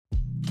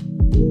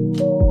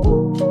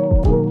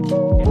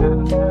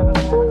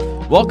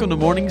Welcome to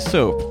Morning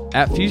Soap.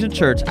 At Fusion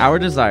Church, our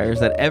desire is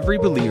that every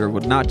believer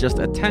would not just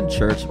attend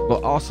church,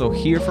 but also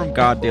hear from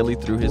God daily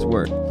through His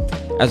Word.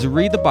 As we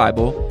read the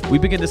Bible, we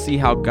begin to see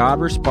how God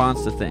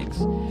responds to things.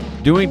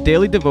 Doing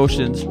daily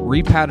devotions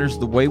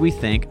repatterns the way we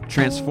think,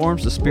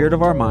 transforms the spirit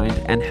of our mind,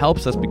 and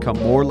helps us become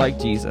more like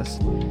Jesus.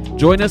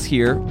 Join us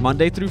here,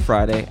 Monday through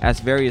Friday, as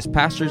various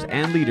pastors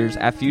and leaders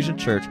at Fusion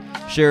Church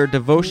share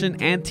devotion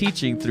and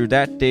teaching through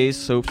that day's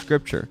soap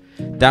scripture.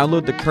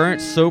 Download the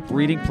current soap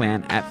reading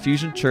plan at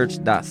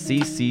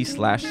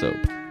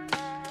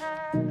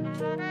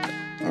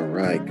fusionchurch.cc/soap. All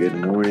right, good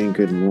morning,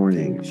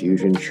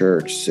 Fusion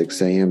Church,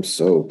 6 a.m.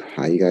 soap.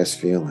 How you guys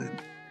feeling?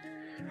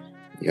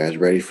 You guys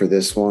ready for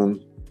this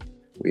one?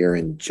 We are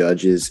in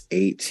Judges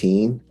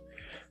 18,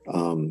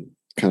 kind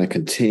of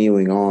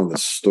continuing on the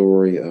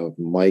story of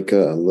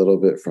Micah a little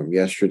bit from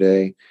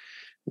yesterday,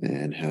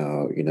 and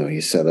how he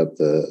set up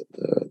the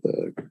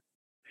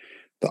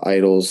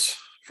idols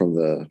from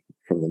the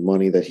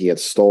money that he had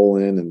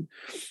stolen and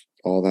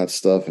all that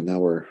stuff, and now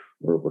we're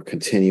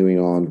continuing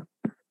on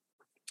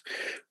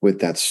with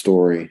that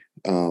story.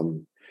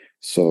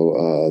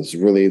 It's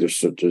really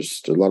there's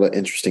just a lot of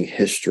interesting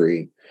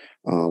history.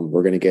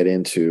 We're going to get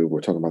into.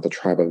 We're talking about the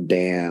tribe of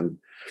Dan,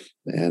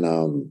 and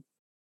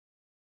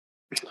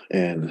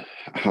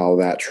how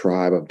that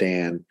tribe of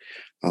Dan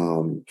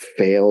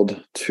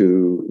failed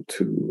to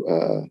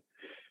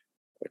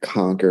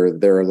conquer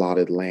their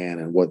allotted land,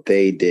 and what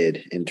they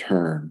did in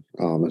turn,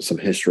 and some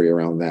history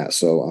around that.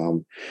 So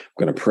I'm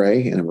going to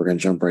pray, and we're going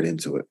to jump right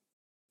into it.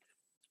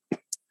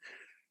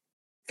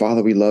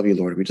 Father, we love you,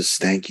 Lord. We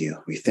just thank you.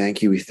 We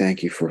thank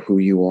you for who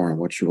you are and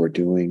what you are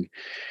doing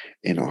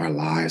in our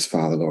lives,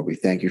 Father, Lord. We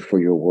thank you for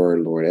your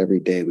word, Lord. Every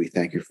day we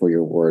thank you for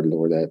your word,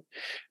 Lord, that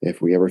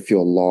if we ever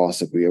feel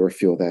lost, if we ever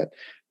feel that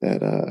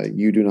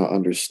you do not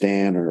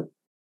understand, or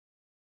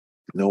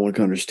no one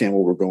can understand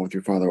what we're going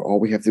through, Father, all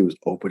we have to do is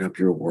open up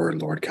your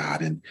word, Lord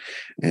God, and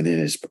it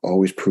is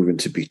always proven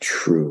to be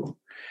true.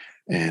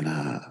 And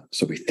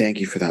so we thank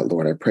you for that,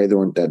 Lord. I pray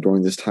that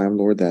during this time,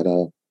 Lord, that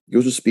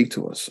you'll just speak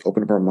to us,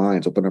 open up our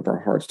minds, open up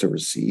our hearts to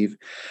receive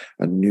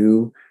a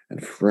new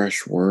and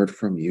fresh word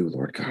from you,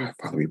 Lord God.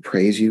 Father, we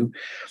praise you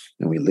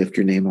and we lift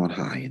your name on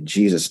high. In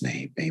Jesus'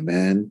 name,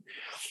 amen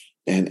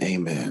and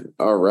amen.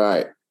 All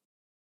right.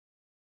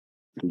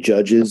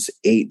 Judges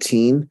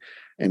 18,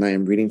 and I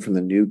am reading from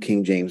the New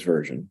King James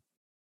Version.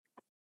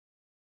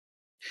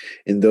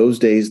 In those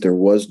days, there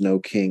was no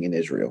king in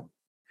Israel.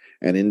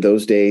 And in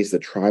those days, the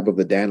tribe of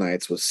the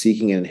Danites was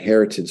seeking an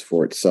inheritance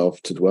for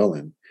itself to dwell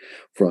in.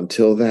 For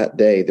until that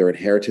day, their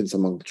inheritance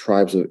among the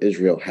tribes of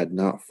Israel had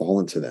not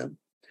fallen to them.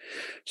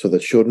 So the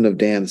children of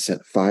Dan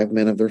sent 5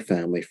 men of their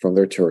family from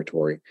their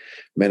territory,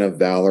 men of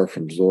valor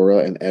from Zorah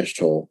and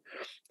Eshtaol,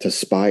 to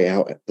spy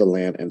out the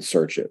land and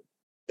search it.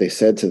 They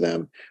said to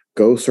them,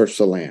 "Go search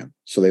the land."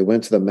 So they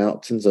went to the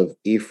mountains of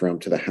Ephraim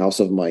to the house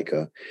of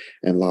Micah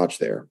and lodged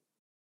there.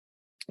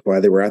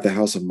 While they were at the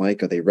house of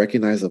Micah, they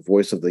recognized the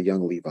voice of the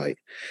young Levite.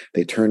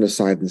 They turned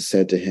aside and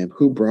said to him,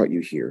 "Who brought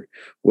you here?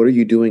 What are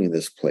you doing in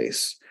this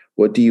place?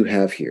 What do you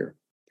have here?"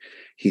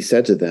 He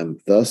said to them,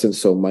 "Thus and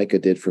so Micah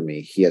did for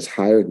me. He has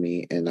hired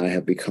me, and I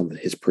have become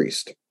his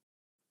priest."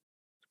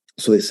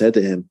 So they said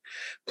to him,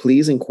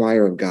 "Please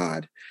inquire of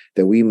God,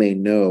 that we may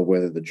know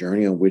whether the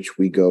journey on which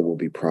we go will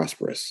be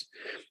prosperous."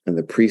 And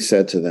the priest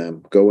said to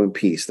them, "Go in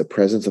peace. The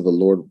presence of the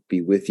Lord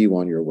be with you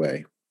on your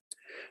way."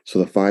 So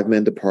the 5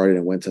 men departed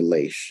and went to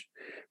Laish.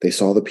 They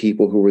saw the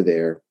people who were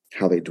there,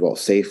 how they dwelt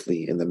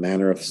safely in the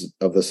manner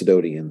of the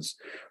Sidonians,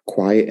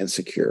 quiet and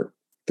secure.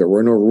 There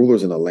were no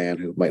rulers in the land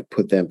who might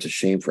put them to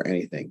shame for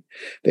anything.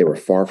 They were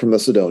far from the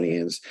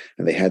Sidonians,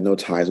 and they had no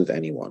ties with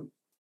anyone.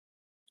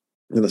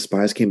 And the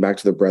spies came back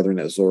to their brethren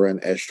at Zorah and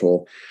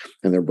Eshtaol,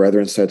 and their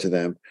brethren said to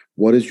them,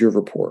 "What is your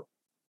report?"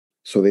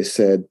 So they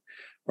said,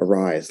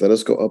 "Arise, let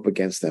us go up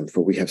against them,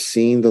 for we have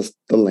seen the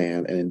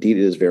land, and indeed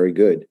it is very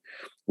good.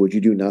 Would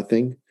you do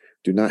nothing?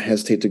 Do not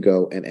hesitate to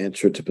go and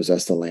enter to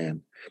possess the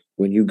land.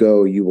 When you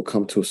go, you will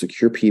come to a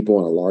secure people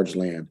and a large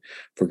land,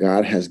 for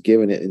God has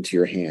given it into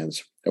your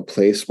hands, a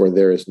place where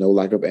there is no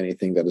lack of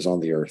anything that is on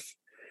the earth."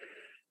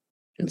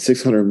 And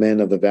 600 men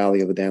of the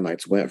valley of the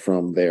Danites went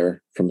from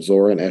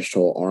Zorah and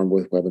Eshtaol, armed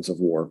with weapons of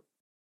war.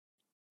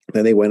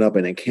 Then they went up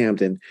and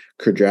encamped in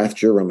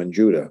Kirjath-jearim in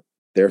Judah.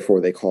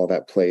 Therefore they call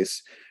that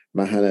place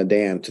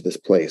Mahanadan to this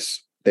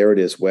place. There it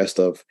is west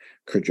of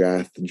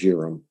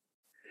Kirjath-jearim.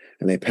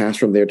 And they passed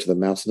from there to the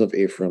mountains of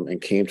Ephraim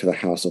and came to the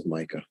house of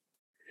Micah.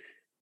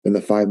 Then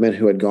the 5 men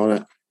who had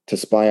gone to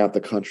spy out the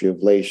country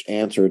of Laish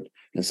answered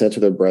and said to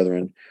their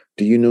brethren,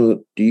 Do you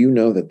know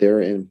that there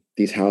are in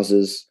these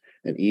houses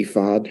an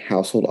ephod,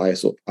 household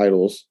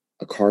idols,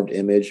 a carved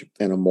image,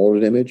 and a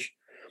molded image?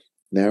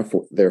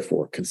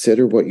 Therefore,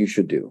 consider what you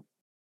should do."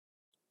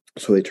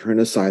 So they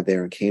turned aside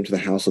there and came to the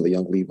house of the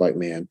young Levite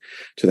man,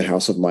 to the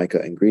house of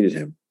Micah, and greeted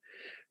him.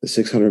 The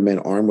 600 men,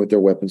 armed with their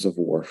weapons of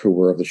war, who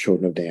were of the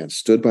children of Dan,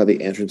 stood by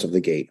the entrance of the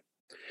gate.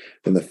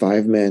 Then the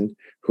 5 men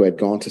who had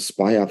gone to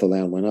spy out the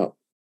land went up.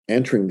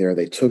 Entering there,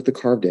 they took the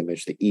carved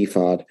image, the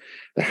ephod,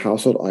 the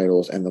household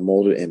idols, and the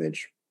molded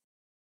image.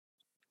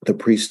 The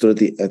priest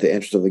stood at the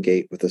entrance of the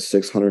gate with the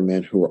 600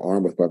 men who were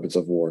armed with weapons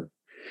of war.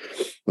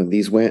 When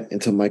these went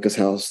into Micah's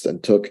house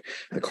and took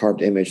the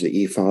carved image,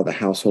 the ephod, the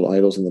household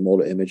idols, and the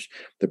molded image,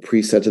 the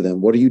priest said to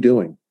them, "What are you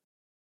doing?"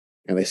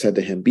 And they said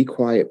to him, "Be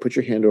quiet, put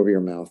your hand over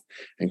your mouth,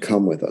 and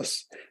come with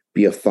us.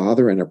 Be a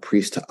father and a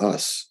priest to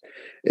us.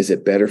 Is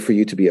it better for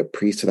you to be a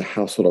priest to the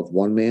household of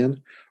one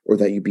man, or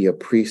that you be a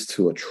priest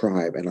to a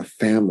tribe and a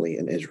family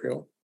in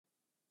Israel?"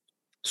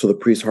 So the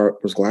priest's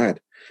heart was glad,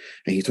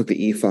 and he took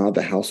the ephod,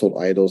 the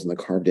household idols, and the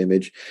carved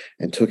image,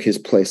 and took his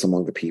place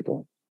among the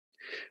people.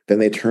 Then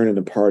they turned and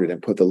departed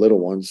and put the little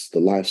ones, the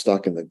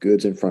livestock, and the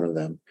goods in front of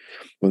them.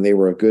 When they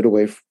were a good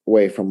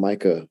way from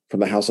Micah, from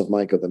the house of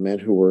Micah, the men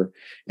who were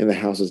in the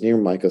houses near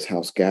Micah's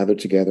house gathered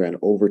together and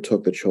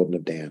overtook the children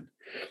of Dan.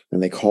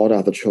 And they called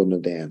out the children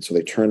of Dan. So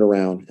they turned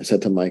around and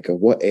said to Micah,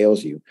 "What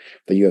ails you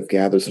that you have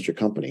gathered such a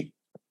company?"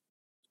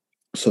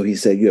 So he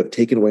said, "You have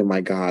taken away my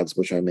gods,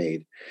 which I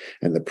made,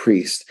 and the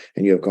priest,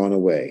 and you have gone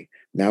away.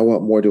 Now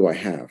what more do I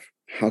have?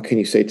 How can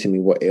you say to me,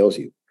 what ails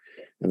you?"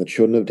 And the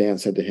children of Dan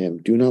said to him,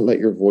 "Do not let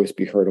your voice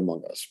be heard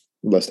among us,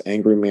 lest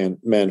angry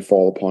men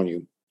fall upon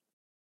you,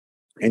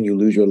 and you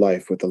lose your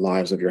life with the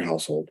lives of your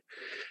household."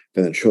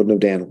 Then the children of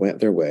Dan went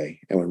their way,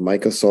 and when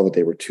Micah saw that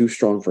they were too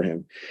strong for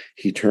him,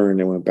 he turned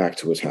and went back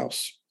to his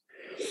house.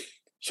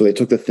 So they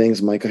took the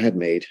things Micah had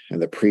made, and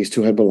the priest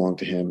who had belonged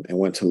to him, and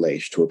went to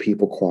Laish, to a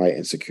people quiet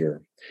and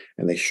secure.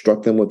 And they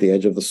struck them with the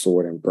edge of the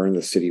sword and burned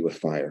the city with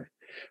fire.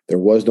 There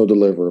was no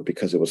deliverer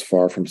because it was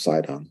far from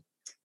Sidon.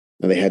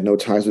 And they had no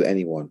ties with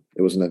anyone.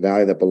 It was in a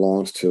valley that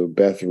belongs to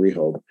Beth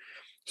Rehob.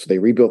 So they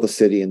rebuilt the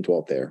city and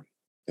dwelt there.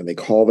 And they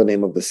called the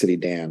name of the city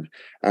Dan,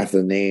 after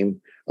the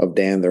name of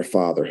Dan their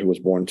father, who was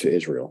born to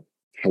Israel.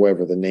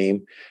 However, the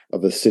name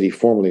of the city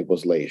formerly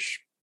was Laish.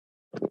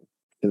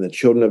 And the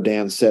children of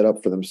Dan set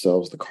up for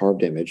themselves the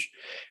carved image,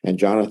 and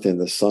Jonathan,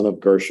 the son of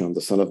Gershom,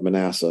 the son of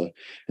Manasseh,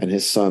 and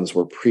his sons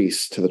were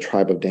priests to the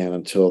tribe of Dan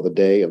until the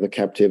day of the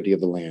captivity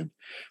of the land.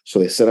 So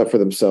they set up for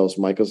themselves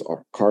Micah's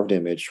carved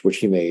image, which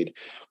he made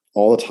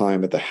all the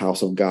time that the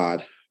house of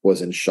God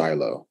was in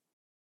Shiloh.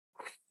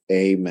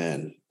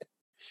 Amen.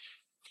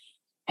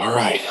 All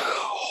right. A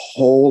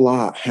whole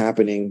lot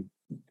happening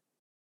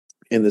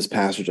in this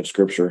passage of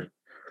scripture.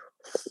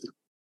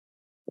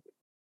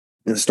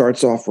 And it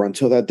starts off, "For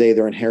until that day,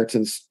 their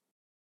inheritance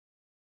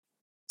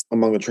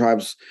among the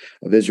tribes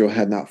of Israel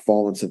had not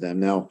fallen to them."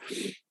 Now,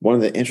 one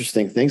of the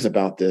interesting things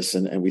about this,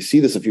 and we see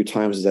this a few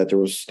times, is that there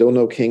was still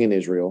no king in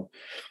Israel.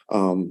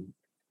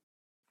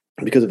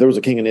 Because if there was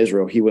a king in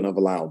Israel, he wouldn't have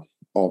allowed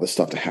all this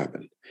stuff to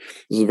happen.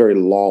 This is a very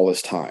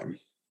lawless time.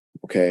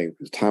 Okay,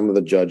 the time of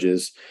the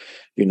judges.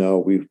 You know,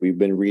 we've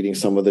been reading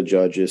some of the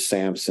judges,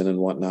 Samson and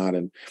whatnot,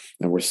 and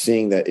we're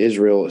seeing that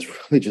Israel is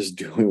really just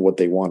doing what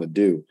they want to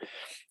do.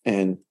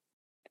 And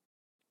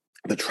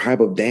the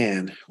tribe of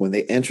Dan, when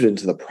they entered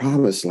into the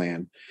promised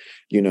land,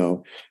 you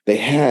know, they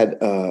had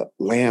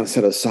land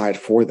set aside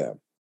for them.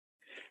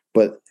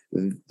 But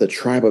the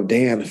tribe of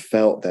Dan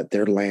felt that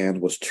their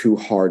land was too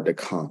hard to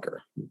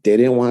conquer. They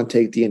didn't want to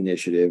take the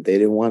initiative. They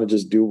didn't want to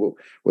just do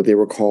what they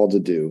were called to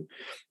do.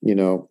 You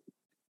know,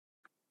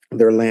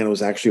 their land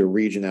was actually a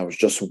region that was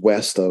just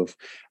west of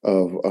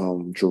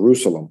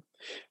Jerusalem.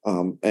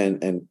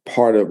 And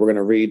part of, we're going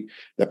to read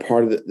that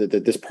part of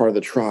this part of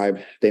the tribe,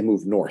 they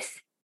moved north.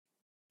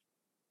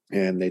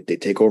 And they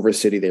take over a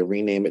city, they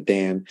rename it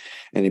Dan,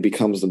 and it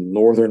becomes the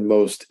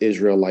northernmost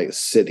Israelite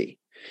city.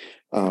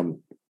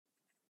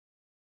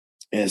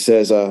 And it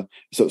says,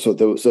 so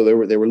they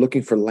were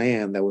looking for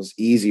land that was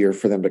easier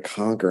for them to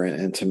conquer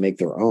and to make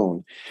their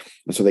own.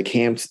 And so they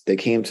came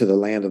to the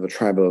land of the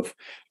tribe of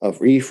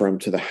Ephraim,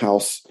 to the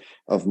house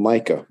of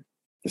Micah.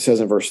 It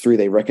says in verse 3,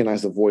 they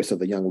recognized the voice of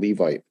the young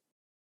Levite.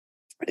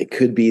 It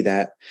could be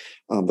that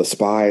the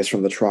spies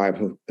from the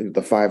tribe,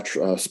 the five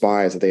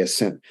spies that they had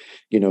sent,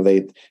 you know,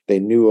 they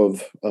knew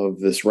of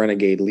this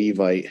renegade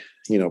Levite,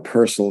 you know,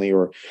 personally,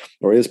 or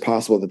it is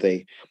possible that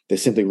they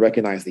simply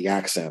recognized the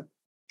accent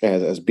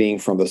as being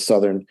from the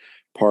southern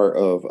part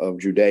of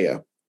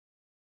Judea.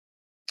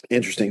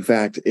 Interesting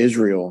fact: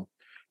 Israel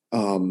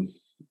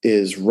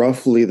is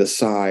roughly the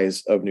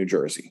size of New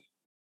Jersey.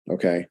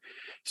 Okay,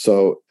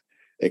 so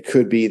it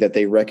could be that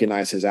they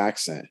recognize his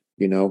accent.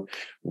 You know,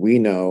 we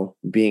know,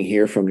 being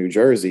here from New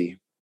Jersey,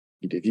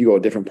 if you go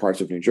to different parts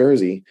of New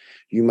Jersey,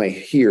 you might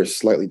hear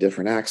slightly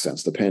different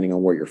accents depending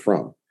on where you're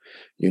from.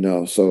 You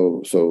know,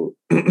 so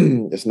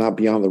it's not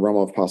beyond the realm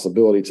of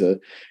possibility to,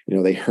 you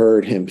know, they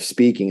heard him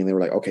speaking and they were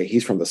like, okay,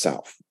 he's from the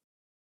South.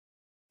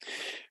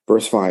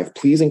 Verse 5,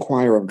 please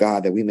inquire of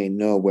God that we may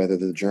know whether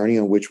the journey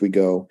on which we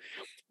go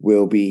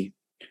will be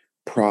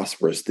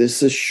prosperous.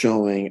 This is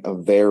showing a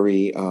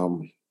very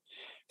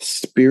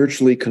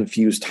spiritually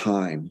confused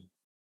time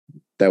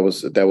that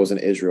was in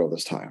Israel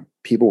this time.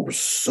 People were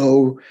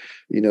so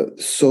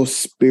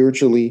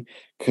spiritually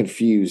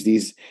confused.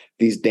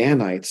 These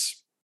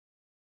Danites,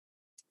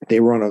 they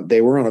were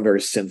on a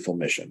very sinful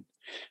mission,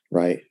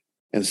 right?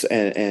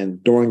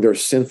 And during their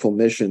sinful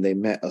mission, they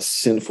met a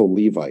sinful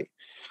Levite,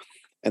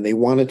 and they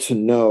wanted to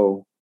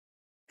know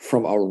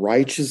from a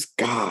righteous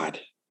God,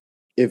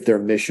 if their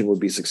mission would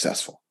be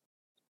successful.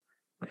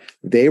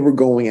 They were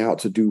going out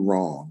to do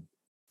wrong,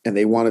 and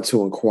they wanted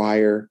to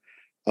inquire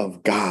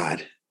of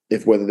God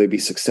if whether they'd be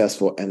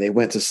successful, and they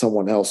went to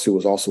someone else who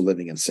was also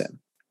living in sin.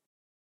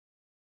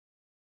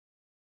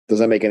 Does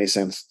that make any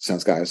sense,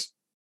 guys?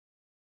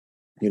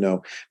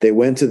 They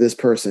went to this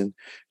person,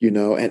 and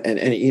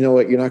you know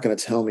what? You're not going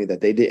to tell me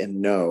that they didn't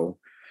know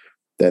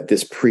that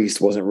this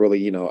priest wasn't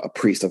really, a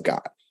priest of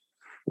God,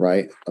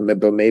 right?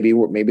 But maybe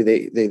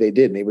they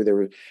did. Maybe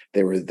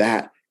they were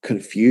that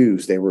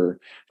confused. They were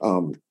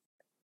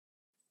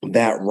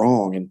that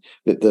wrong,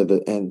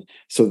 and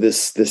so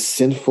this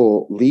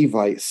sinful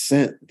Levite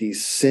sent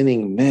these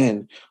sinning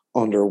men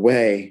on their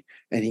way,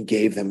 and he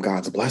gave them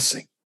God's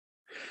blessing.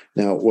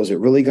 Now, was it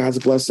really God's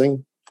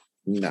blessing?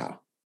 No.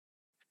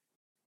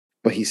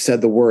 But he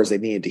said the words they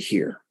needed to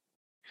hear.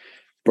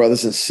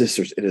 Brothers and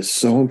sisters, it is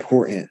so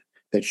important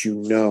that you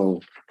know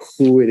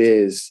who it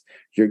is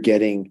you're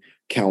getting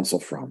counsel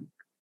from.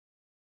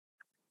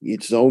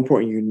 It's so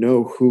important you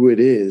know who it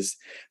is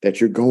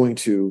that you're going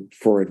to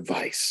for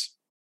advice.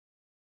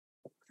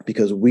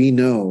 Because we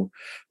know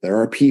there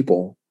are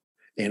people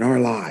in our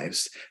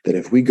lives that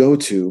if we go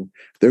to,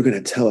 they're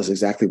going to tell us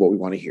exactly what we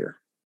want to hear.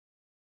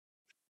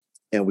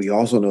 And we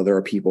also know there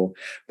are people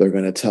that are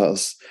going to tell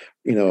us,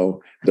 they're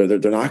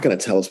not going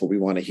to tell us what we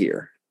want to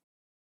hear,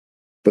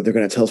 but they're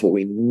going to tell us what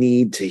we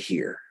need to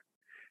hear.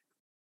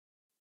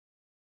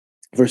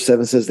 Verse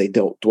 7 says they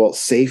dwelt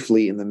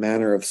safely in the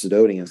manner of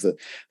Sidonians.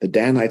 The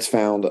Danites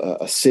found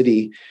a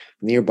city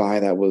nearby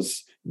that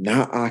was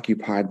not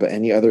occupied by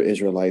any other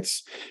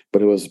Israelites,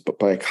 but it was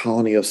by a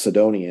colony of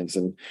Sidonians.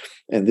 And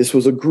this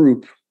was a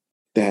group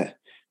that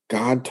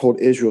God told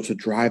Israel to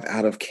drive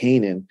out of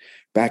Canaan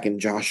back in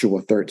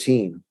Joshua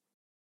 13.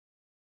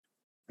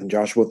 In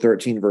Joshua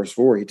 13, verse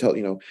 4, he tells,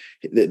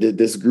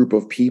 this group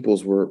of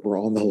peoples were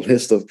on the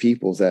list of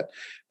peoples that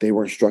they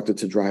were instructed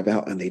to drive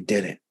out, and they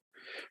didn't,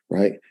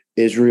 right?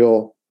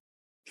 Israel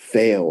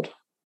failed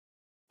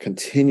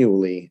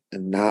continually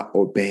in not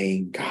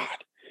obeying God,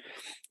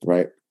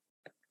 right?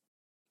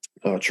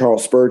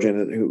 Charles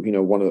Spurgeon,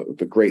 who one of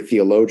the great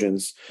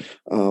theologians,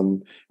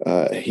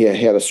 he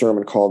had a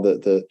sermon called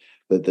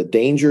the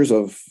dangers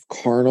of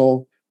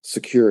carnal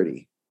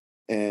security,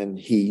 and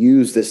he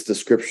used this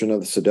description of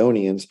the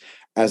Sidonians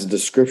as a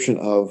description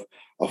of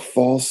a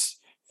false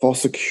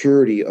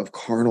security of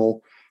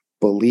carnal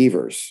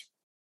believers.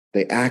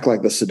 They act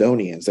like the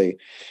Sidonians. They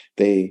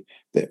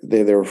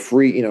were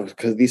free,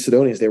 because these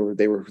Sidonians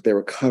they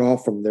were cut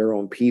off from their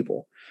own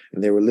people,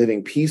 and they were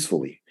living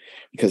peacefully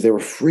because they were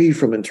free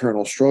from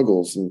internal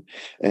struggles,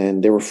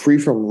 and they were free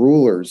from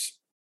rulers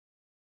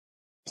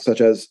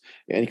such as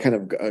any kind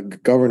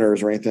of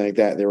governors or anything like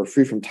that. They were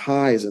free from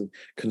ties and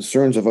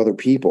concerns of other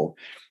people.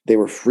 They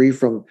were free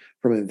from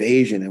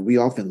invasion, and we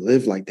often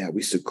live like that.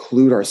 We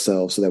seclude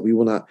ourselves so that we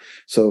will not.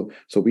 So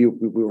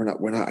we're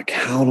not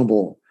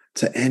accountable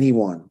to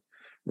anyone,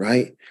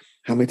 right?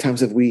 How many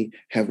times have we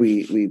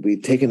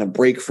taken a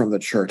break from the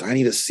church? I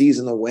need a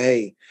season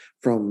away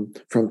from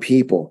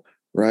people,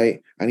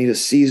 right? I need a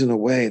season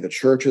away. The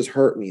church has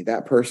hurt me.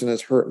 That person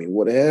has hurt me.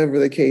 Whatever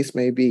the case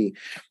may be.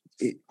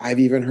 I've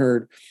even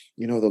heard,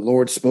 the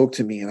Lord spoke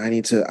to me, and I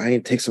need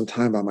to take some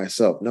time by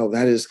myself. No,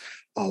 that is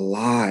a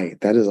lie.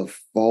 That is a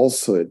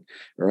falsehood,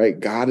 right?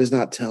 God is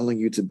not telling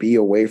you to be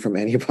away from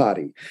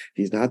anybody.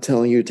 He's not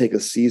telling you to take a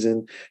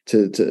season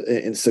to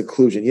in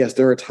seclusion. Yes,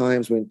 there are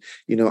times when,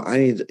 I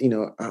need,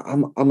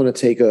 I'm going to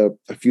take a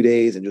few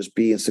days and just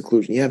be in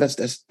seclusion. Yeah,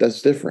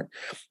 that's different.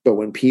 But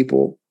when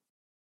people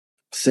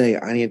say,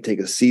 I need to take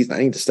a season, I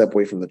need to step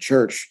away from the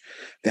church,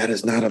 that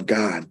is not of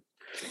God.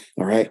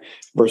 All right.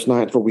 Verse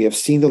 9, for we have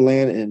seen the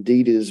land, and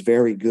indeed it is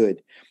very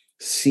good.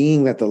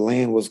 Seeing that the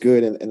land was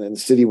good and the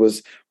city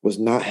was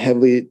not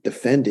heavily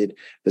defended,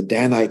 the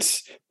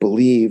Danites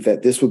believed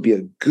that this would be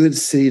a good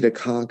city to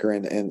conquer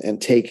and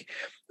take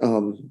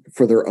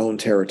for their own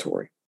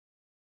territory.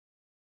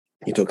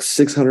 He took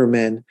 600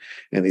 men,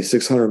 and these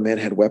 600 men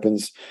had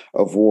weapons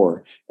of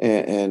war.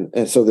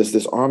 And so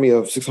this army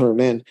of 600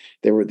 men,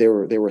 they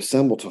were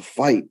assembled to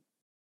fight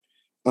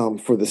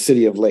for the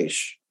city of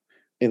Laish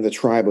in the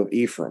tribe of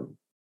Ephraim.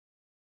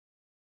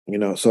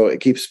 So it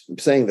keeps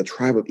saying the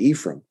tribe of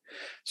Ephraim.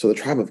 So the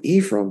tribe of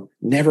Ephraim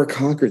never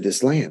conquered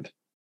this land.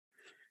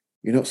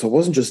 So it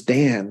wasn't just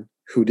Dan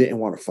who didn't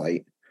want to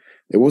fight.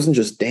 It wasn't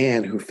just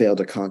Dan who failed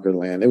to conquer the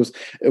land.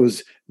 It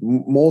was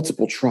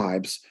multiple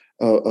tribes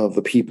of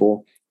the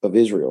people of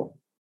Israel.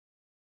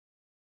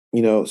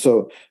 But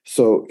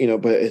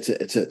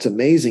it's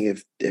amazing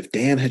if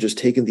Dan had just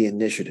taken the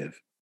initiative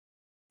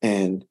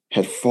and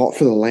had fought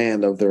for the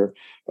land of their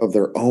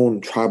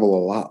own tribal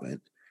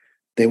allotment,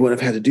 they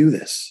wouldn't have had to do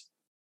this,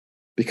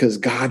 because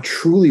God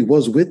truly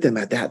was with them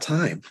at that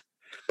time.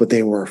 But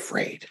they were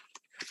afraid.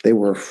 They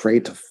were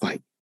afraid to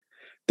fight.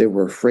 They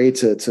were afraid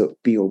to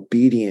be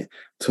obedient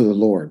to the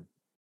Lord.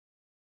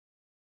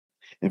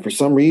 And for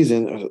some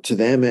reason, to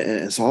them,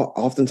 and so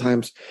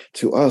oftentimes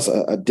to us,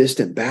 a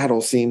distant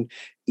battle seemed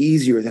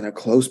easier than a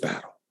close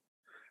battle.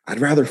 I'd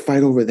rather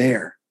fight over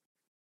there,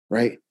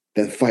 right,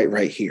 than fight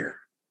right here.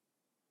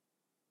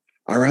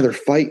 I'd rather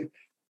fight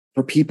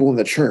for people in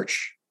the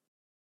church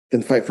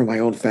than fight for my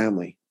own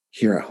family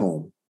here at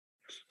home.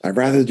 I'd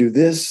rather do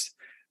this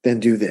than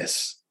do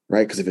this,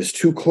 right? Because if it's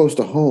too close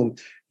to home,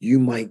 you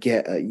might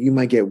get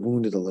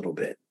wounded a little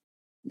bit.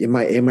 It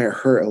might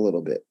hurt a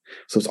little bit.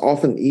 So it's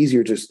often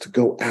easier just to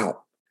go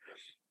out,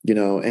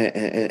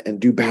 and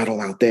do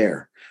battle out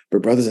there.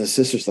 But brothers and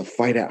sisters, the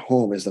fight at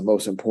home is the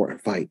most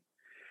important fight,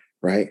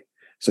 right?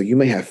 So you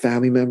may have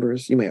family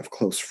members, you may have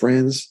close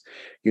friends,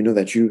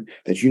 that you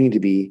need to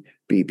be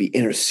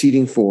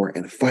interceding for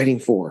and fighting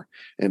for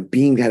and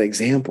being that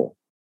example,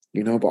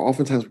 but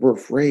oftentimes we're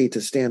afraid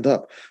to stand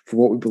up for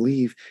what we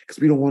believe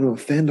because we don't want to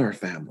offend our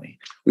family.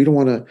 We don't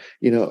want to,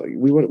 we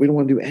don't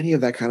want to do any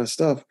of that kind of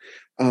stuff.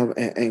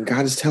 And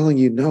God is telling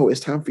you, no, it's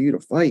time for you to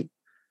fight.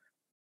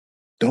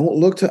 Don't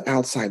look to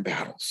outside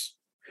battles.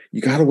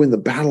 You got to win the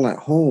battle at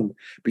home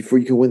before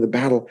you can win the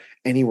battle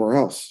anywhere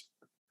else.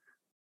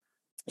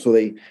 So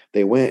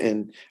they went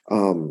and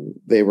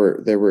they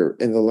were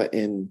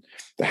in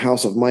the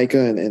house of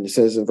Micah, and it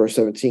says in verse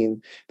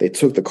 17, they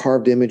took the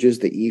carved images,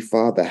 the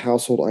ephod, the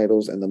household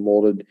idols, and the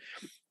molded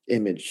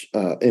image.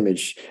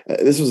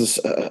 This was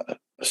a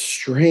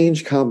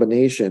strange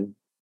combination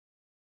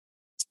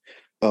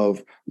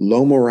of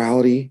low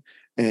morality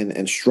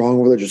and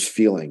strong religious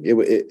feeling. It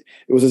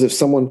was as if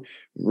someone.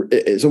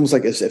 It's almost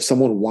like as if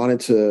someone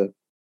wanted to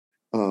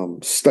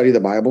study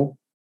the Bible,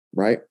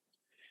 right?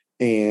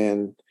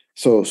 And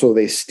so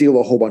they steal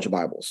a whole bunch of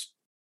Bibles.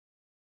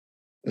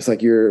 It's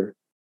like you're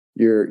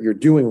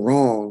doing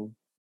wrong,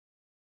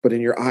 but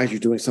in your eyes, you're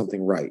doing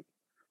something right.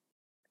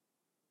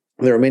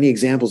 There are many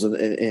examples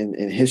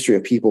in history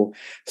of people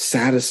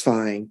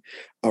satisfying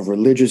a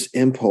religious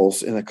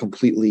impulse in a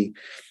completely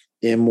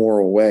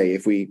immoral way.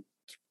 If we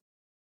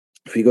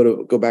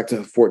go back to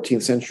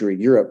 14th century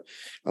Europe,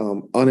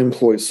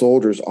 unemployed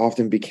soldiers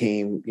often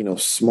became,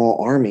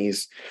 small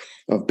armies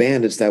of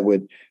bandits that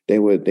they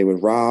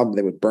would rob,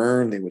 they would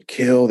burn, they would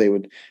kill, they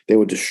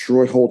would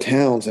destroy whole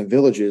towns and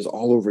villages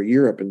all over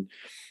Europe.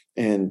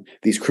 And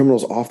these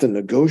criminals often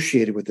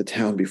negotiated with the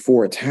town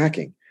before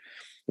attacking.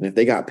 And if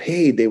they got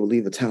paid, they would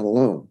leave the town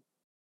alone.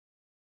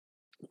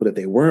 But if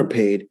they weren't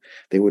paid,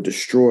 they would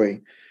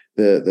destroy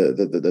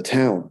the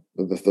town,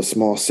 the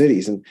small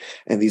cities. And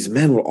these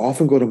men would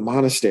often go to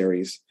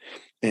monasteries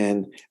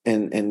and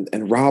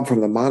rob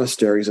from the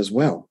monasteries as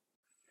well.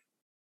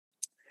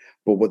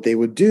 But what they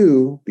would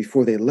do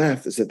before they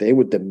left is that they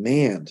would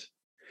demand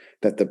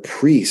that the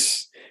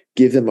priests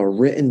give them a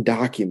written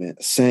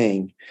document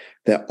saying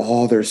that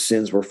all their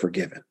sins were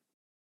forgiven.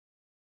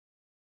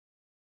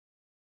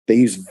 They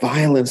used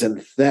violence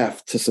and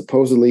theft to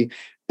supposedly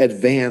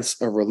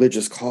advance a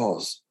religious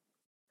cause.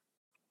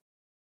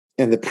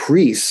 And the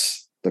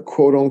priests, the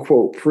quote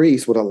unquote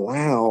priests, would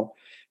allow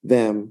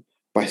them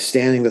by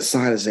standing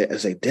aside as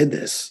they did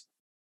this.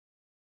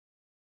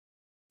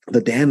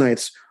 The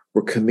Danites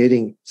were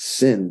committing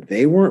sin.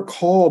 They weren't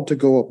called to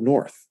go up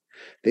north.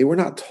 They were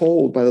not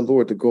told by the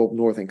Lord to go up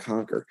north and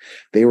conquer.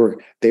 They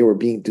were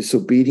being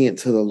disobedient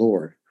to the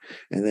Lord.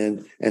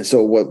 And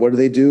so what do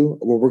they do?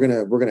 Well,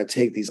 we're gonna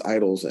take these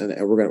idols and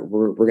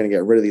we're gonna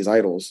get rid of these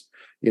idols,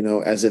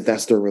 as if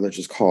that's their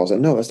religious cause.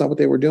 And no, that's not what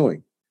they were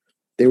doing.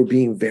 They were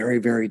being very,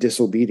 very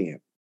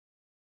disobedient.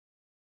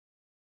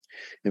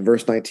 In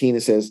verse 19,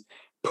 it says,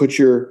 put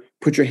your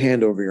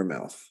hand over your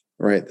mouth,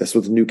 right? That's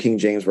what the New King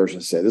James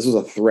Version said. This was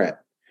a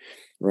threat,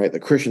 right? The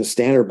Christian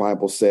Standard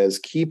Bible says,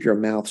 keep your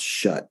mouth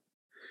shut.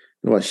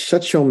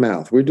 Shut your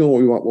mouth. We're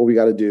doing what we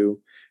got to do.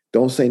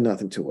 Don't say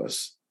nothing to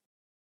us.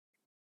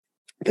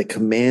 They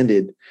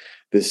commanded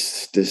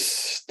this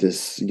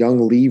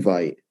young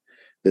Levite,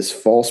 this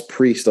false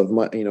priest of,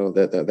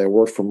 that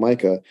worked for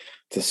Micah,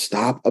 to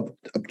stop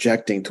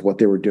objecting to what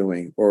they were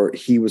doing, or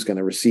he was going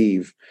to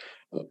receive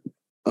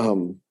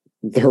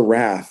their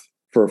wrath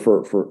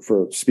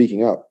for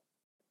speaking up.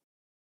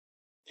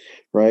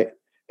 Right.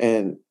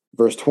 And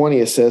verse 20,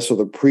 it says, so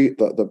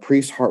the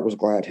priest's heart was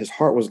glad. His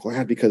heart was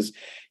glad because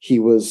he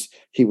was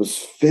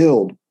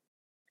filled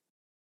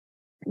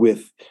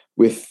with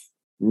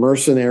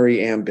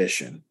mercenary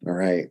ambition. All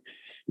right.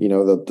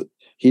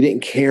 He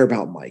didn't care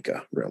about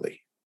Micah, really.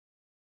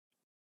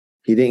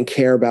 He didn't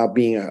care about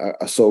being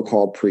a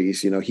so-called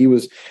priest.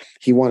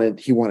 He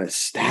wanted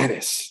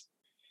status,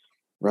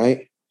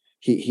 right?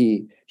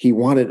 He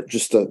wanted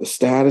just the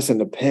status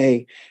and the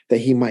pay that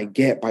he might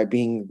get by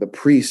being the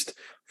priest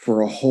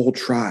for a whole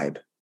tribe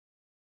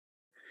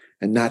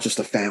and not just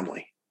a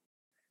family.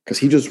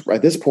 Because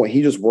at this point,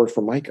 he just worked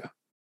for Micah.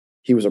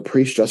 He was a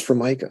priest just for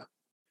Micah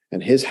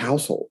and his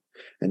household.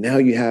 And now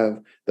you have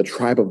the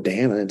tribe of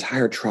Dan, an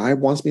entire tribe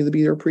wants me to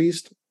be their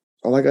priest.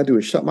 All I got to do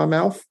is shut my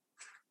mouth.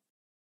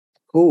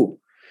 Cool.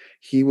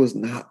 He was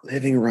not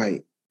living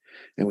right.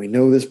 And we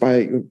know this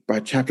by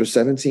chapter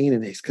 17,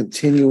 and he's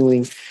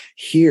continuing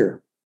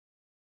here.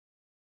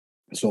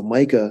 So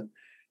Micah,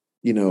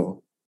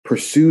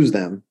 pursues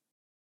them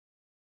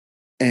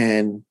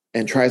and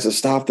tries to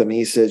stop them. And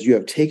he says, you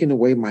have taken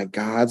away my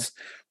gods,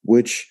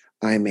 which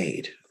I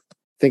made.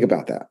 Think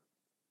about that.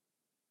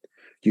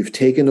 You've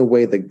taken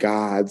away the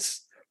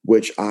gods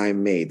which I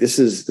made. This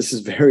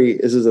is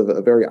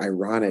a very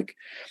ironic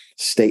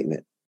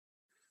statement.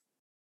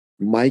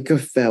 Micah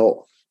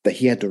felt that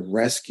he had to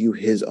rescue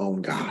his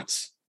own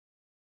gods.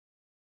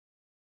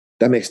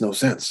 That makes no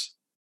sense.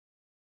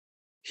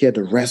 He had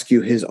to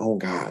rescue his own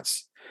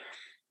gods.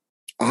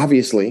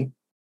 Obviously,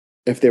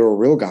 if they were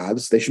real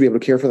gods, they should be able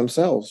to care for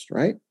themselves,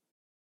 right?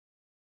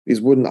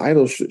 These wooden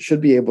idols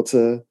should be able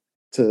to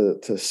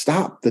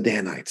stop the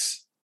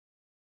Danites.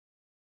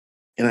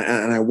 And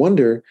I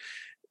wonder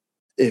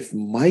if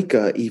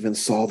Micah even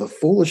saw the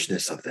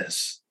foolishness of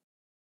this.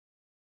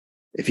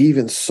 If he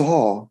even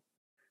saw,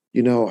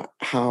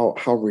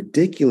 how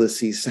ridiculous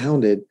he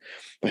sounded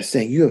by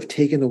saying, "You have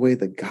taken away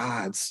the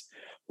gods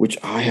which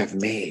I have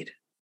made."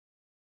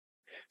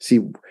 See,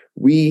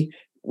 we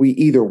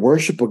either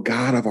worship a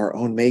God of our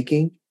own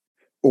making,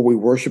 or we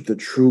worship the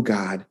true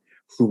God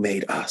who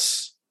made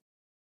us.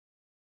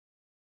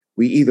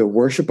 We either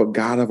worship a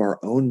God of our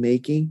own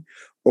making,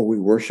 or we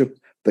worship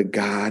the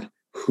God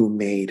who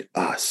made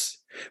us.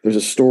 There's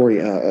a story,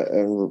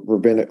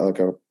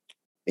 a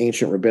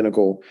ancient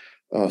rabbinical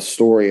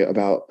story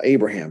about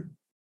Abraham,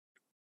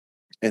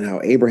 and how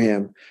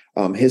Abraham,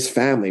 his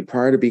family,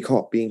 prior to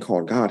being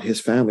called God, his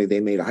family, they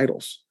made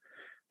idols.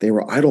 They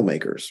were idol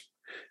makers.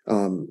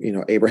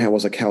 Abraham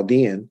was a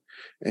Chaldean,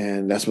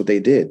 and that's what they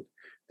did.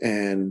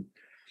 And,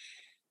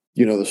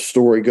 the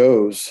story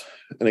goes,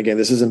 and again,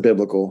 this isn't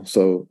biblical,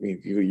 so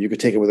you could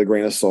take it with a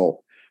grain of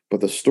salt,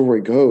 but the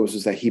story goes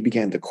is that he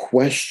began to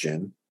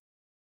question,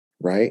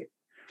 right?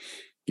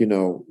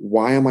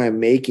 Why am I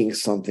making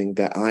something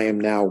that I am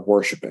now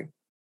worshiping?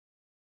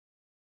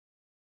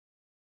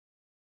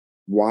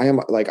 Why am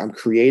I'm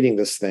creating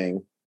this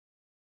thing?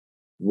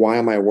 Why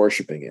am I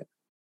worshiping it?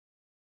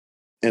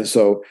 And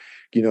so,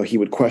 he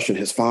would question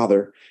his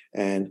father,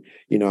 and,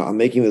 I'm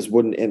making this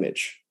wooden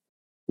image.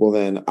 Well,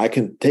 then I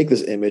can take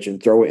this image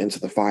and throw it into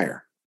the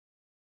fire,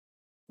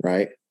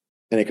 right?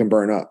 And it can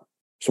burn up.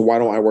 So why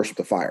don't I worship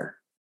the fire?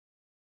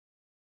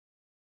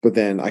 But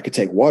then I could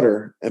take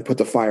water and put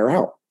the fire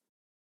out.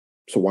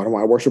 So why don't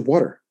I worship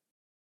water?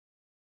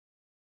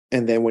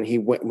 And then when he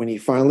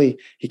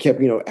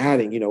kept,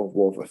 adding,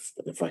 well,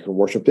 if I can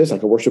worship this, I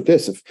can worship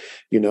this. If,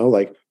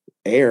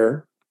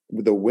 air,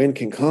 the wind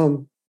can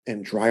come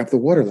and dry up the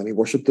water. Let me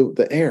worship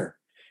the air.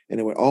 And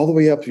it went all the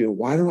way up to,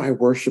 why don't I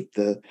worship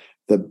the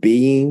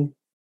being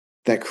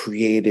that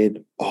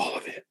created all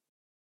of it?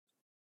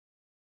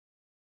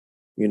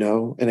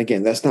 And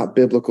again, that's not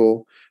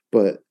biblical,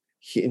 but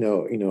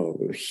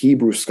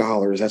Hebrew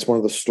scholars, that's one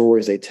of the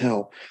stories they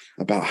tell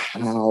about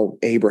how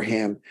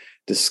Abraham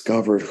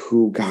discovered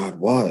who God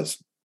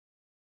was.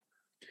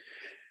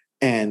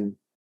 And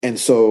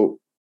so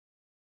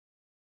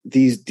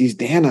these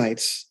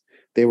Danites,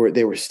 they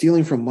were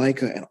stealing from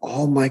Micah, and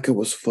all Micah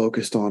was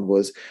focused on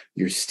was,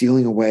 you're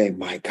stealing away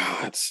my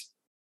gods.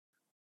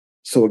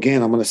 So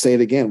again, I'm going to say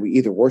it again. We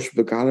either worship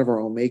the God of our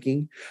own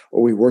making,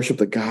 or we worship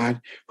the God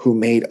who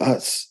made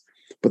us.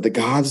 But the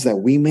gods that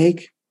we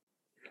make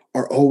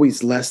are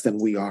always less than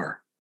we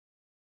are.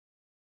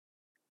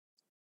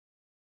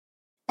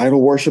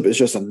 Idol worship is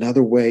just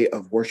another way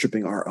of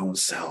worshiping our own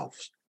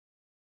selves.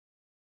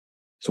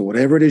 So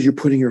whatever it is you're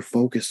putting your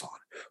focus on,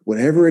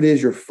 whatever it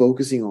is you're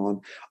focusing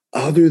on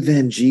other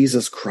than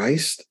Jesus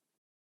Christ,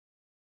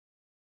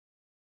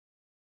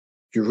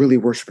 you're really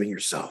worshiping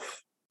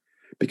yourself,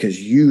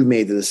 because you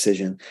made the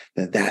decision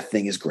that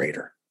thing is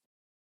greater.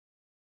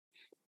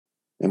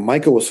 And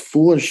Micah was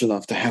foolish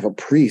enough to have a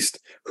priest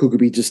who could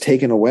be just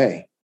taken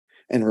away.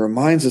 And it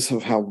reminds us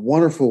of how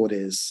wonderful it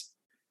is.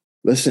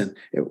 Listen,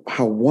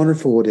 how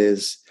wonderful it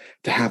is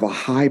to have a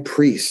high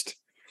priest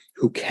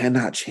who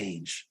cannot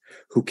change,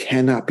 who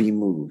cannot be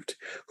moved,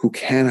 who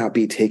cannot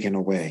be taken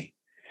away,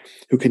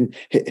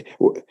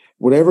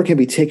 whatever can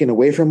be taken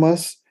away from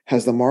us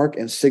has the mark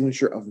and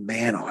signature of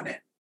man on it.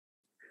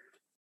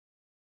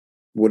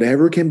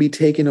 Whatever can be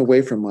taken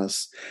away from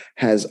us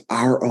has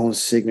our own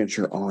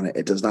signature on it.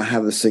 It does not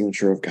have the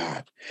signature of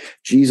God.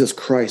 Jesus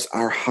Christ,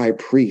 our high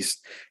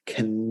priest,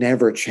 can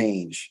never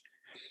change.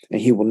 And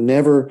he will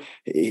never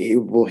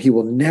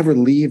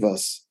leave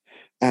us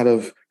out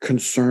of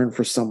concern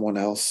for someone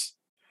else.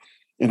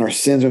 And our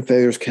sins and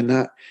failures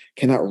cannot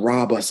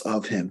rob us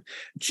of him.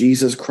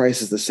 Jesus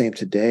Christ is the same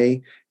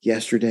today,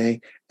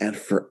 yesterday, and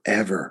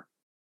forever.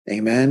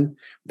 Amen.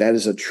 That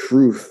is a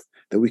truth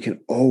that we can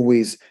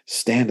always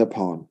stand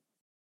upon.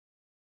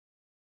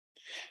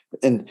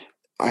 And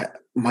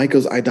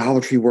Micah's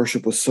idolatry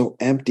worship was so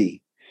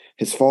empty.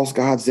 His false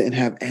gods didn't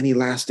have any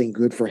lasting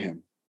good for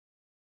him.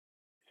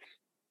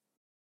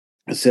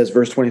 It says,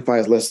 verse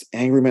 25, lest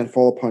angry men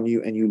fall upon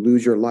you and you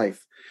lose your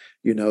life.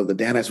 The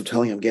Danites were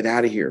telling him, get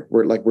out of here.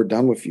 We're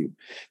done with you.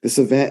 This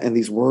event and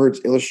these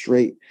words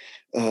illustrate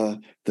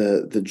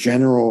the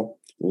general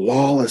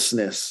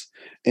lawlessness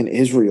in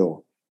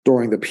Israel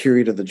during the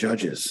period of the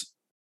judges.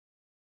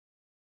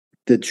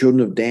 The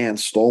children of Dan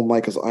stole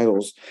Micah's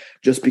idols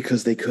just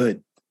because they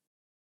could.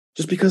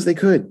 Just because they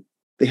could.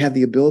 They had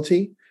the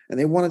ability and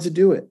they wanted to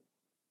do it.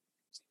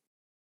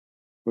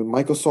 When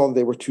Micah saw that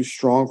they were too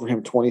strong for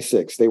him,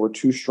 26, they were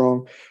too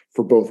strong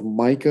for both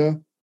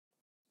Micah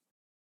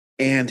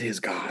and his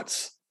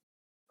gods.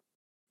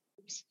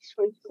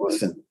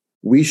 Listen,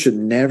 we should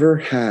never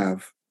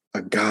have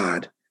a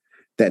God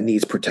that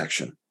needs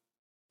protection.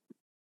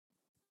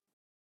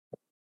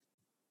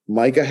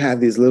 Micah had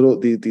these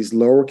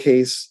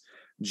lowercase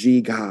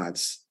g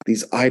gods,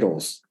 these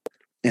idols,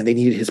 and they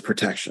needed his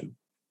protection.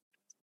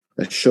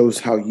 That shows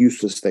how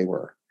useless they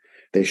were.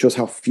 That shows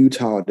how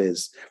futile it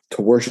is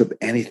to worship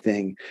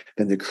anything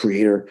than the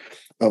creator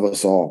of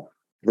us all.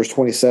 Verse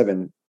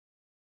 27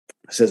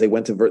 says they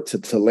went to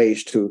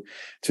Laish, to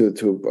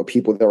a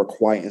people that were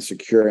quiet and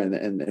secure.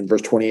 And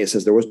verse 28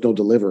 says there was no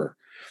deliverer.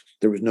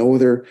 There was no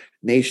other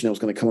nation that was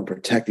going to come and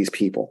protect these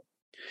people.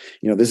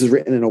 This is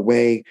written in a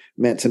way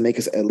meant to make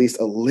us at least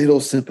a little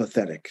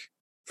sympathetic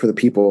for the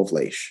people of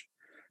Laish,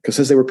 because it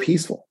says they were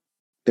peaceful,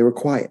 they were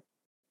quiet,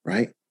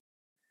 right?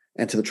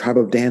 And to the tribe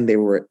of Dan, they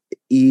were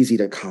easy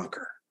to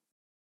conquer.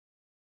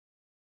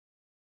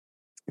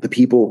 The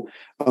people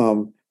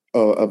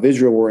of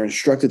Israel were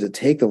instructed to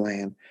take the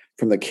land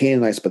from the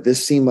Canaanites, but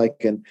this seemed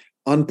like an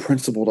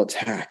unprincipled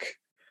attack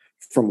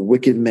from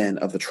wicked men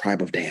of the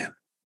tribe of Dan.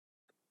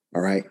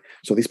 All right.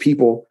 So these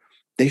people,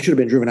 they should have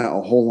been driven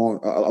out a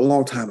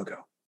long time ago,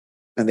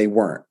 and they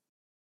weren't.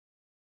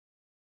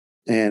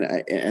 And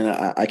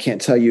I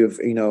can't tell you if,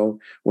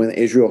 when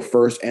Israel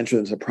first entered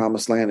into the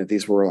promised land, if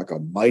these were like a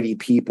mighty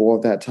people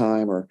at that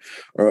time or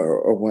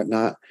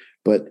whatnot.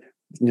 But,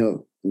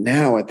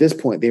 now at this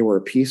point, they were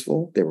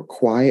peaceful. They were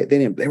quiet.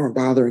 They weren't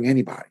bothering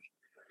anybody.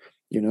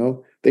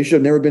 They should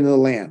have never been in the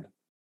land.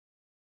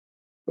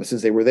 But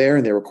since they were there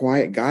and they were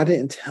quiet, God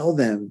didn't tell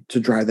them to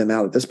drive them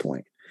out at this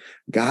point.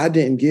 God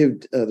didn't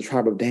give the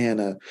tribe of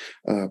Dan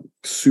a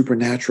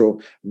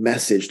supernatural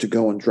message to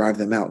go and drive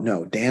them out.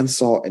 No, Dan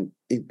saw, and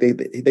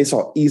they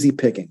saw easy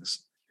pickings,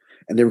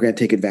 and they were going to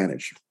take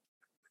advantage.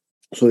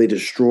 So they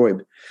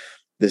destroyed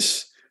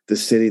this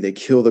city. They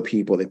killed the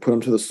people. They put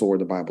them to the sword,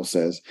 the Bible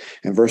says.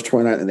 And verse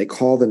 29, and they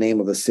call the name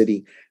of the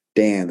city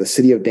Dan. The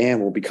city of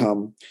Dan will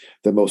become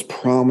the most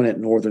prominent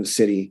northern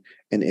city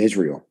in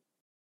Israel.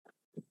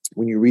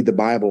 When you read the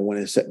Bible,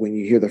 when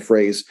you hear the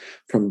phrase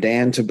from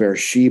Dan to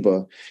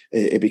Beersheba,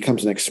 it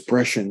becomes an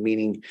expression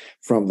meaning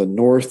from the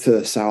north to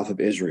the south of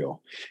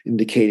Israel,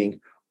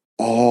 indicating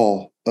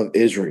all of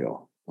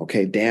Israel.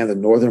 Okay, Dan, the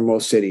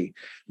northernmost city,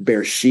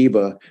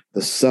 Beersheba,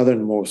 the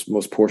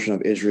southernmost portion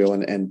of Israel,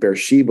 and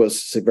Beersheba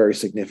is very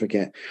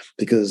significant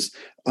because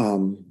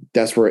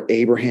that's where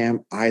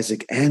Abraham,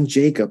 Isaac, and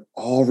Jacob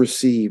all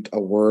received a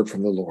word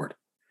from the Lord.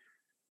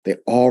 They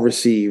all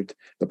received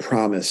the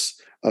promise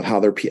of how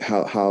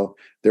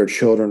their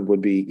children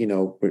would be,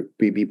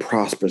 be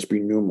prosperous, be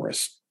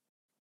numerous.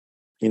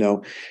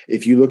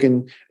 If you look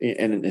and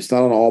it's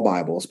not on all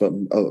Bibles, but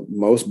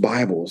most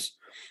Bibles,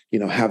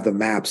 have the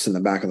maps in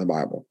the back of the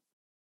Bible.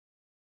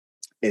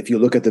 If you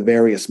look at the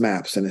various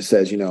maps and it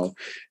says,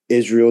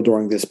 Israel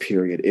during this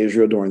period,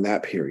 Israel during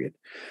that period.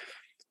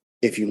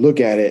 If you look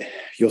at it,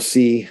 you'll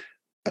see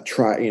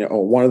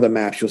one of the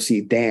maps, you'll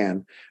see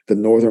Dan, the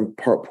northern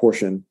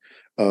portion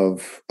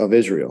of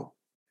Israel.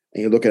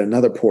 And you look at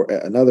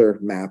another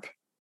map,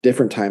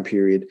 different time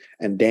period,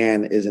 and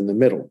Dan is in the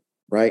middle,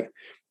 right?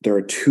 There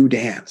are two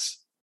Dans,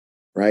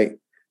 right?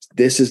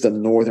 This is the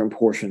northern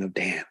portion of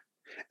Dan,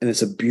 and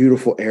it's a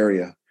beautiful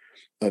area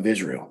of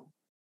Israel.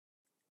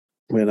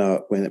 When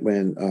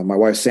my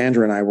wife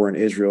Sandra and I were in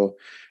Israel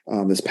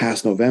this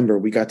past November,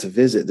 we got to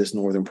visit this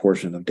northern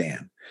portion of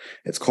Dan.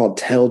 It's called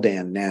Tel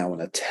Dan now,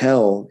 and a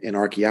tel in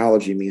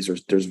archaeology means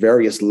there's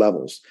various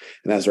levels,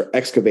 and as they're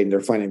excavating, they're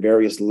finding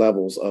various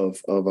levels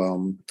of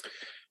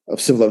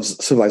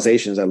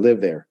civilizations that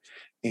live there.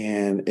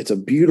 And it's a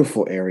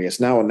beautiful area. It's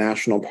now a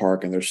national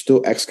park, and they're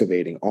still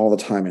excavating all the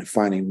time and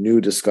finding new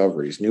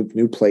discoveries,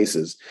 new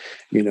places,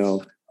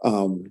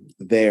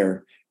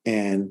 there.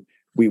 And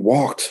we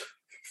walked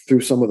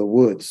through some of the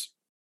woods,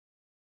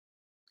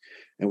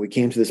 and we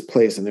came to this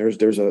place, and there's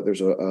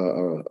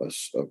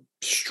a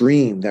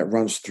stream that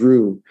runs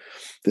through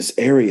this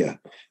area,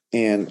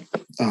 and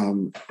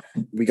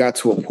we got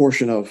to a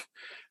portion of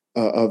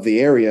the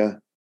area,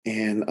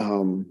 and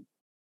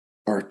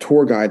our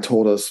tour guide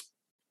told us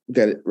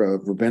that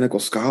rabbinical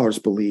scholars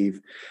believe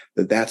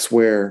that that's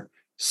where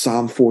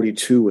Psalm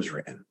 42 was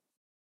written.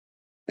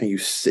 And you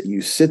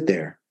sit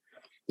there,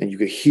 and you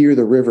could hear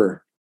the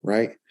river,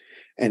 right?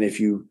 And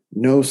if you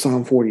know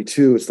Psalm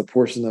 42, it's the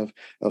portion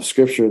of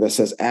scripture that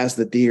says, as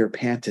the deer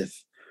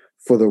panteth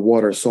for the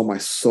water, so my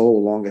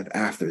soul longeth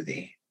after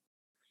thee.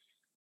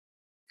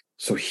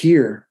 So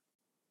here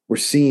we're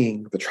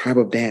seeing the tribe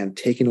of Dan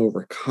taking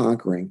over,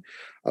 conquering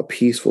a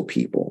peaceful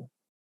people.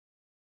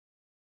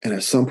 And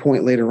at some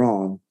point later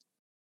on,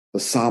 the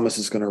psalmist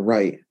is going to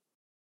write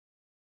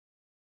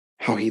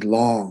how he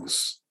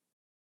longs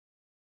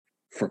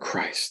for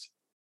Christ.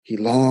 He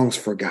longs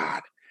for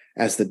God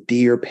as the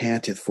deer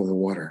panteth for the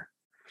water,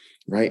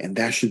 right? And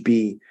that should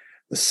be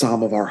the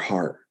psalm of our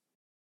heart.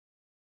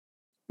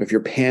 If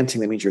you're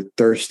panting, that means you're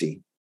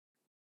thirsty.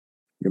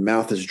 Your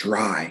mouth is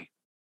dry.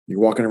 You're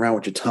walking around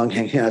with your tongue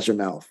hanging out your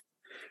mouth.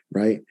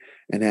 right?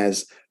 And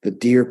as the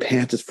deer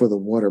panteth for the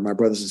water, my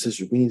brothers and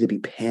sisters, we need to be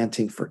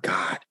panting for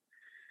God.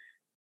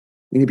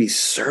 We need to be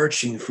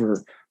searching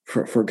for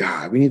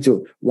God. We need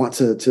to want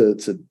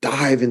to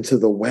dive into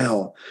the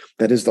well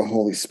that is the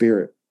Holy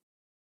Spirit.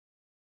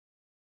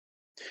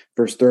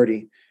 Verse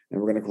 30,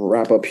 and we're going to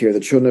wrap up here. The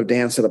children of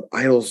Dan set up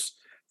idols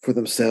for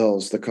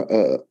themselves,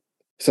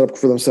 set up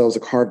for themselves a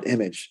carved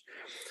image.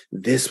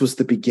 This was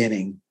the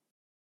beginning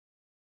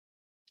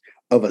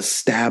of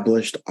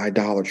established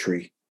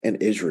idolatry in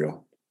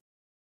Israel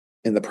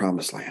in the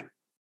Promised Land.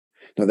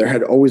 Now, there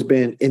had always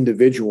been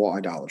individual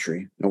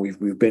idolatry, and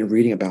we've been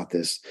reading about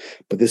this,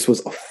 but this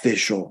was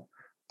official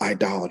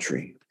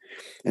idolatry.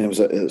 And it was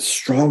a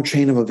strong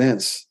chain of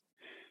events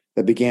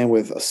that began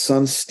with a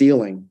son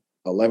stealing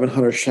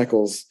 1,100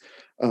 shekels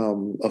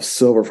of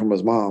silver from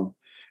his mom,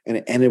 and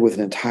it ended with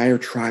an entire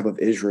tribe of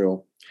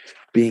Israel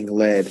being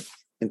led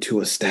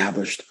into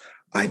established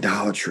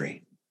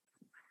idolatry.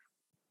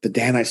 The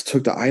Danites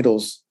took the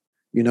idols,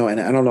 and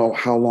I don't know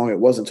how long it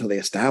was until they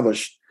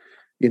established,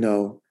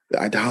 the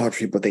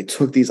idolatry, but they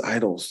took these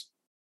idols,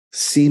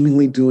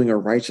 seemingly doing a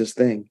righteous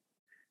thing,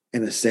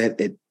 and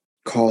instead it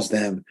caused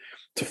them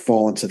to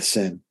fall into the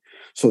sin.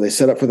 So they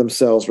set up for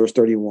themselves, verse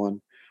 31,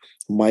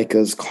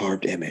 Micah's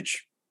carved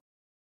image.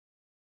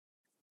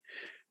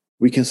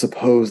 We can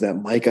suppose that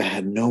Micah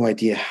had no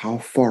idea how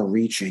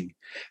far-reaching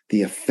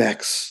the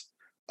effects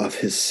of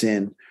his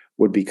sin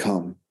would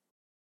become.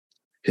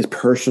 His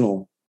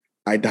personal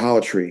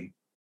idolatry,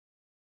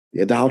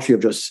 the idolatry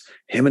of just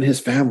him and his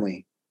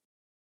family,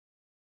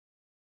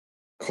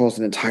 caused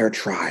an entire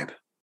tribe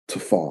to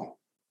fall.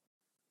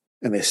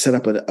 And they set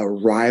up a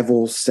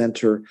rival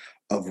center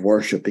of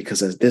worship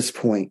because at this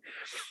point,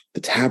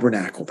 the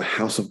tabernacle, the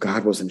house of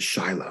God, was in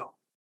Shiloh.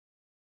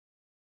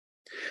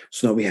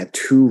 So now we had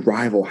two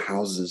rival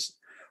houses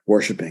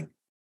worshiping.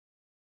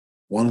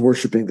 One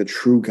worshiping the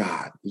true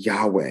God,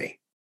 Yahweh,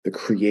 the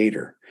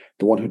creator,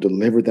 the one who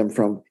delivered them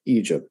from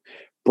Egypt,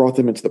 brought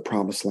them into the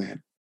promised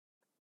land.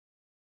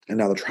 And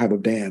now the tribe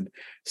of Dan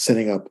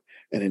setting up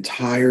an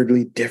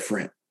entirely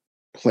different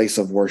place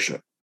of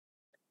worship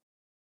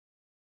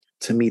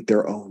to meet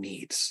their own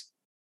needs.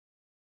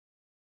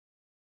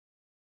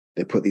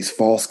 They put these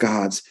false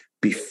gods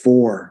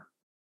before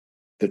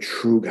the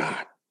true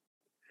God.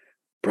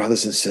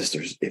 Brothers and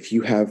sisters, if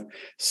you have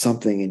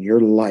something in your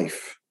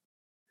life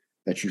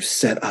that you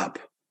set up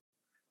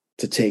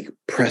to take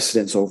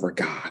precedence over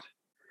God,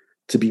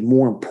 to be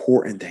more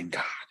important than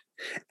God,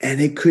 and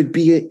it could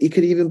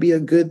even be a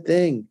good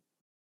thing.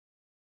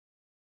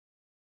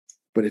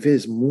 But if it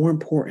is more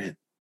important,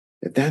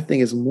 if that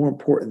thing is more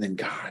important than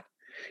God,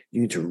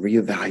 you need to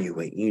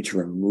reevaluate. You need to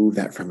remove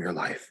that from your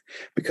life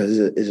because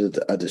it is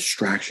a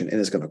distraction and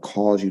it's going to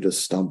cause you to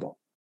stumble.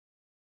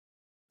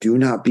 Do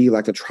not be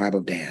like the tribe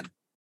of Dan,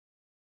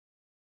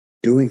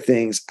 doing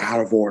things out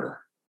of order,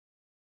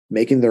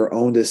 making their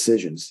own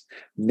decisions,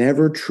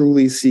 never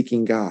truly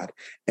seeking God.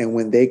 And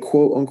when they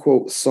quote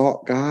unquote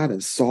sought God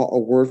and sought a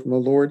word from the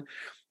Lord,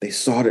 they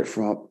sought it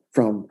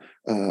from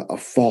a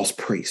false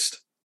priest.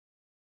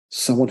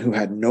 Someone who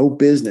had no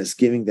business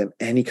giving them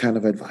any kind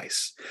of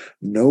advice,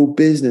 no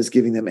business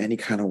giving them any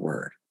kind of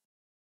word.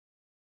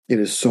 It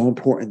is so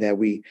important that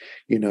we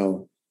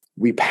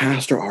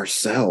pastor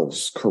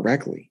ourselves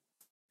correctly.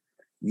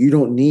 You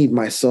don't need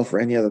myself or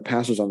any other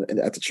pastors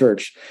at the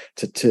church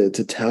to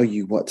tell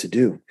you what to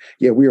do.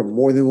 Yeah, we are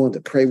more than willing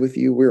to pray with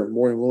you. We are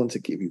more than willing to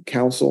give you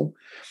counsel,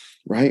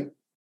 right?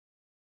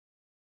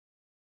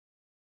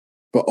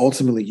 But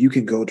ultimately, you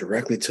can go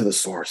directly to the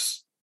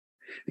source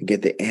and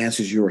get the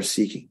answers you are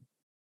seeking.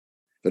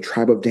 The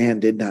tribe of Dan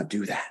did not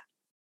do that.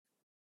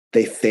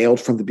 They failed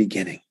from the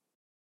beginning.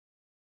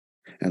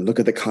 And look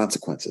at the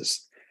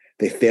consequences.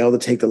 They failed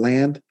to take the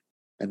land,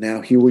 and now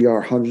here we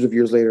are hundreds of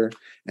years later,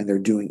 and they're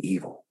doing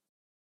evil.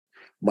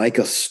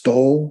 Micah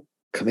stole,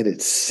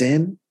 committed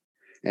sin,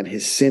 and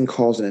his sin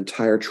caused an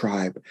entire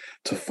tribe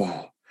to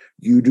fall.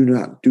 You do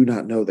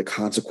not know the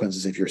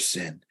consequences of your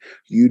sin.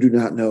 You do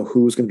not know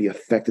who's going to be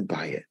affected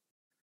by it.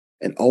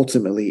 And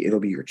ultimately, it'll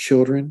be your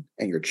children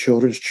and your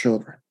children's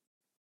children.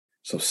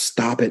 So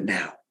stop it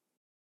now.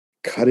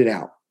 Cut it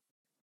out.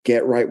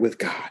 Get right with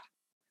God.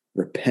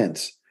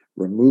 Repent.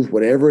 Remove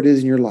whatever it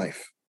is in your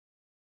life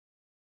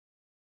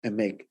and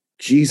make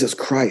Jesus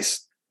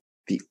Christ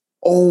the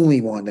only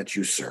one that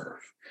you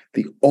serve,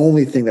 the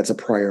only thing that's a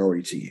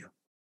priority to you.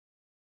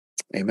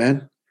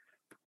 Amen.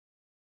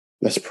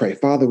 Let's pray.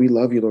 Father, we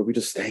love you, Lord. We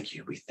just thank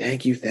you. We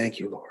thank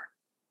you, Lord.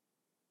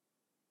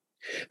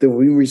 Then when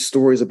we read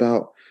stories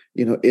about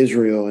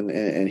Israel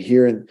and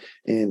here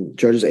in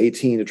Judges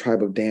 18, the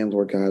tribe of Dan,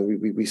 Lord God,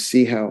 we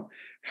see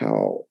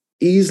how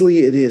easily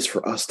it is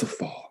for us to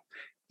fall.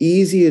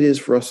 Easy it is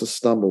for us to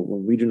stumble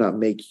when we do not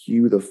make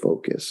you the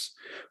focus,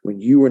 when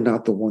you are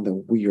not the one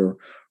that we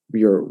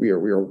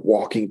are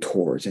walking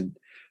towards. And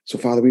so,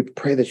 Father, we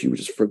pray that you would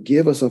just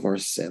forgive us of our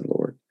sin,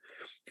 Lord.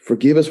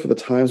 Forgive us for the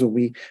times when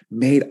we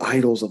made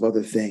idols of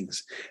other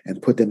things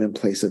and put them in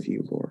place of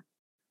you, Lord.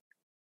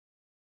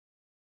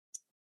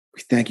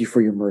 We thank you for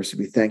your mercy.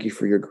 We thank you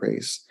for your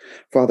grace.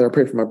 Father, I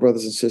pray for my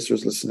brothers and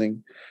sisters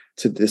listening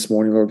to this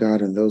morning, Lord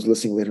God, and those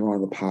listening later on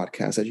in the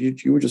podcast, that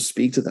you would just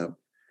speak to them.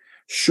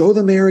 Show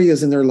them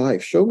areas in their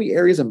life. Show me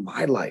areas in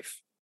my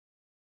life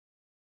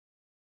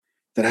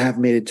that I have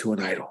made it to an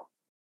idol.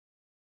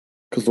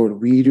 Because,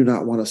 Lord, we do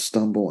not want to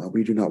stumble and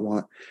we do not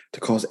want to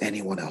cause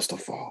anyone else to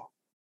fall.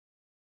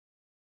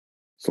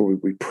 So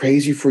we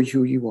praise you for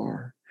who you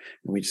are,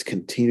 and we just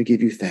continue to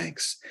give you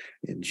thanks.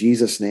 In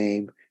Jesus'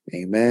 name,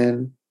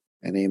 amen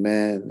and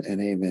amen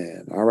and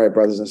amen. All right,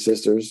 brothers and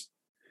sisters,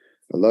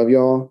 I love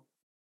y'all.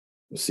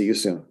 We'll see you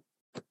soon.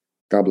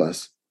 God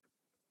bless.